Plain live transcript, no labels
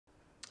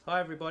Hi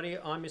everybody,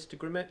 I'm Mr.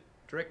 Grimmett,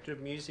 Director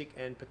of Music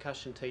and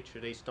Percussion Teacher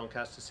at East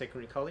Doncaster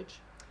Secondary College.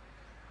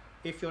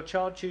 If your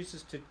child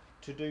chooses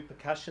to do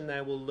percussion,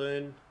 they will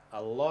learn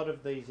a lot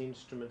of these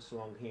instruments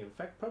along here. In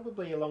fact,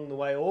 probably along the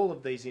way, all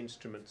of these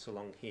instruments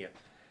along here.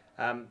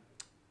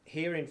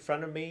 Here in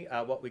front of me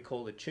are what we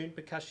call the tuned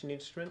percussion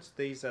instruments.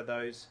 These are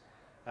those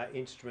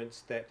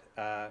instruments that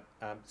are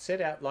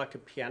set out like a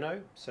piano,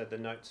 so the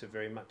notes are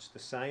very much the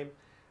same.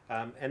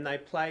 And they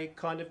play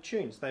kind of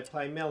tunes, they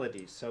play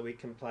melodies, so we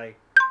can play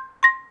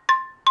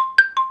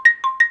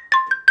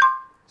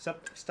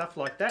stuff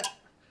like that.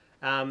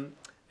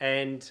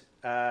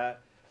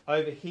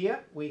 Over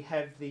here we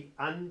have the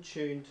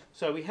untuned,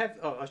 so we have,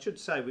 I should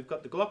say, we've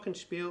got the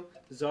glockenspiel,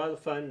 the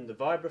xylophone and the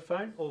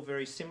vibraphone, all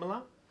very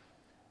similar,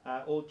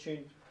 all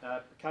tuned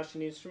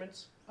percussion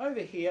instruments. Over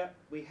here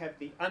we have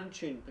the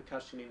untuned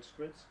percussion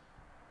instruments,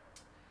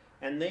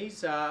 and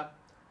these are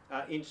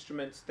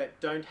instruments that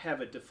don't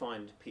have a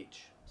defined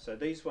pitch. So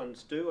these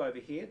ones do over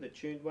here, the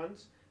tuned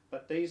ones,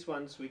 but these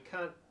ones we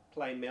can't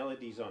play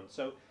melodies on.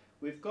 So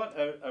we've got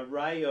an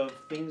array of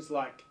things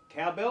like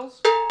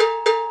cowbells,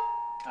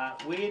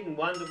 weird and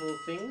wonderful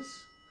things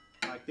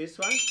like this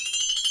one,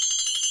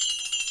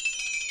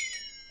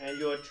 and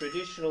your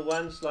traditional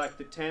ones like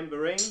the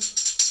tambourine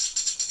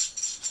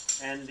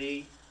and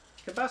the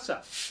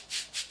cabasa,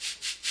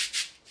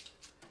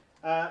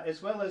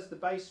 as well as the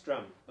bass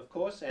drum, of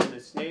course, and the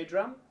snare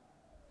drum,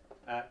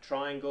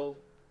 triangle,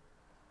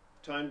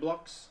 tone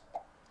blocks,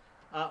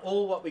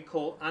 all what we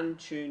call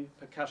untuned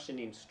percussion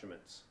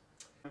instruments.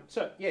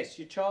 So yes,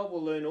 your child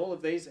will learn all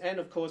of these, and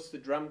of course the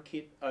drum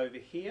kit over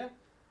here,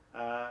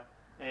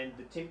 and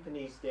the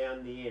timpanis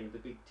down the end, the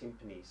big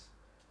timpanis.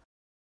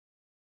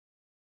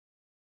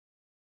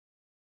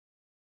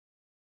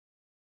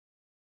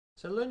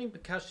 So learning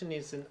percussion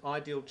is an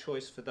ideal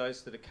choice for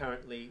those that are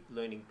currently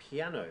learning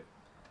piano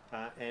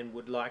and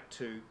would like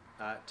to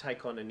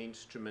take on an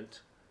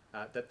instrument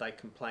that they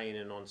can play in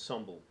an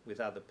ensemble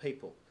with other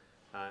people.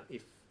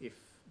 If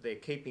they're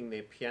keeping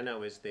their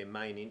piano as their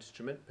main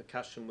instrument,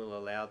 percussion will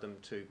allow them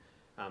to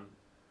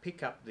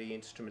pick up the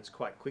instruments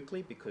quite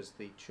quickly, because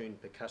the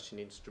tuned percussion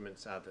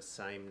instruments are the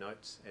same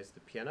notes as the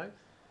piano,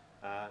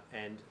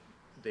 and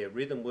their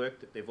rhythm work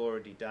that they've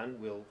already done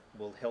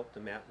will help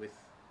them out with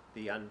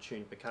the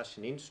untuned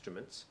percussion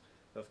instruments,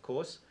 of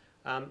course.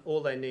 All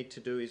they need to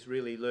do is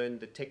really learn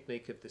the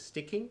technique of the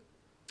sticking,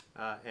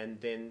 and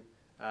then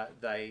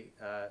they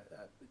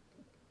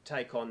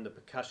take on the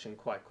percussion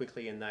quite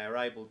quickly, and they are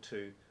able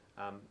to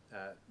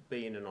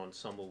be in an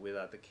ensemble with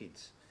other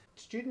kids.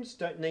 Students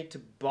don't need to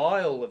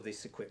buy all of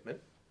this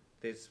equipment.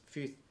 There's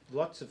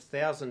lots of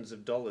thousands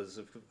of dollars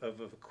of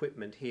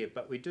equipment here,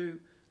 but we do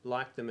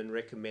like them and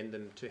recommend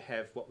them to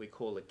have what we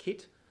call a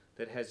kit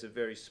that has a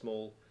very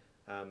small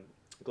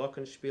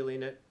glockenspiel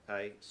in it,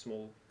 a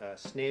small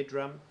snare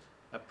drum,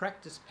 a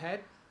practice pad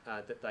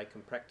that they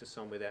can practice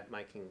on without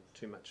making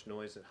too much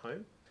noise at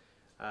home,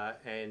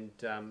 and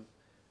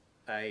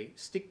a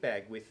stick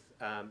bag with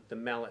the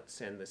mallets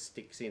and the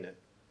sticks in it.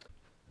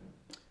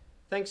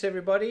 Thanks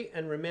everybody,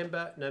 and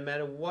remember, no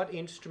matter what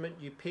instrument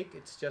you pick,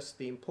 it's just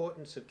the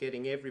importance of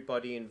getting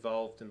everybody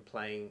involved and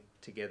playing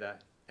together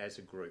as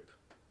a group.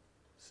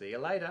 See you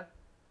later.